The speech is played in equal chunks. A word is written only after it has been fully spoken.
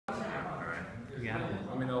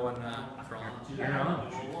me know when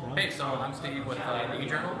Hey, so I'm Steve with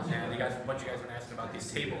e-Journal, and a bunch of you guys have been asking about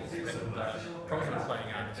these tables that pros have been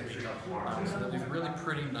playing on this week. So they're these really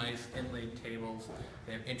pretty nice inlaid tables.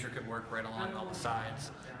 They have intricate work right along all the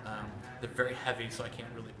sides. They're very heavy, so I can't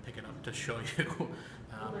really pick it up to show you.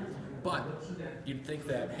 But you'd think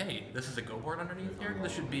that, hey, this is a go board underneath here.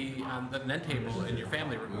 This should be on the end table in your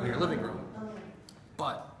family room, in your living room.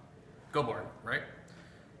 But go board, right?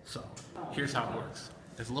 So here's how it works.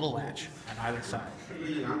 There's a little latch on either side.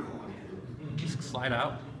 Just slide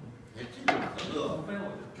out.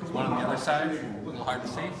 There's one on the other side, a little hard to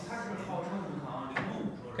see.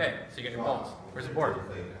 Okay, so you got your bowls. Where's the board?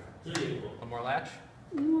 One more latch.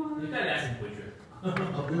 Oh,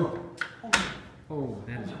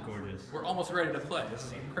 that is gorgeous. We're almost ready to play. This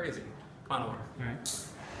is even crazy. Come on over. All right.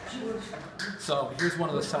 So here's one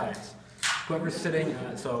of the sides. Whoever's sitting,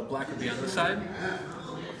 so black would be on this side.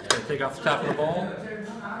 Take off the top of the bowl.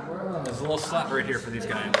 There's a little slot right here for these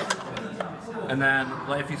guys. And then,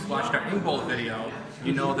 like if you've watched our Ing Bowl video,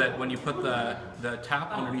 you know that when you put the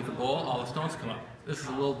top underneath the bowl, all the stones come up. This is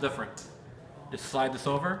a little different. Just slide this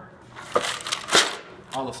over,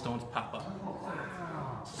 all the stones pop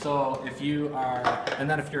up. So if you are, and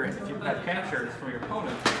then if you have captures from your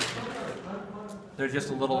opponent, there's just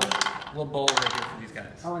a little bowl right here for these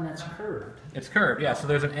guys. Oh, and that's curved. It's curved, yeah. So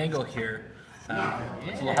there's an angle here.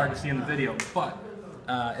 It's a little hard to see in the video, but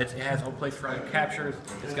it has a place for other captures.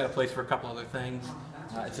 It's got a place for a couple other things.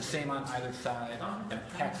 It's the same on either side, and it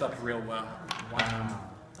packs up real well. Wow.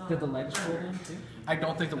 Did the legs fold in too? I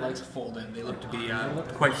don't think the legs fold in. They look to be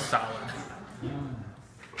quite solid.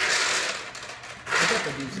 I bet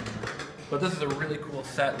they do something. But this is a really cool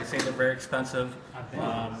set. They say they're very expensive. I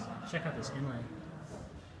bet. Check out this inlay.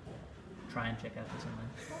 Try and check out this inlay.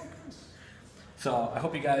 So I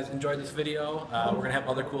hope you guys enjoyed this video. We're gonna have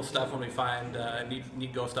other cool stuff when we find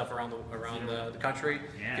neat go stuff around the country.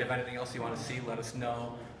 Yeah. If you have anything else you want to see, let us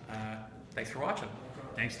know. Thanks for watching.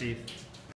 Thanks, Steve.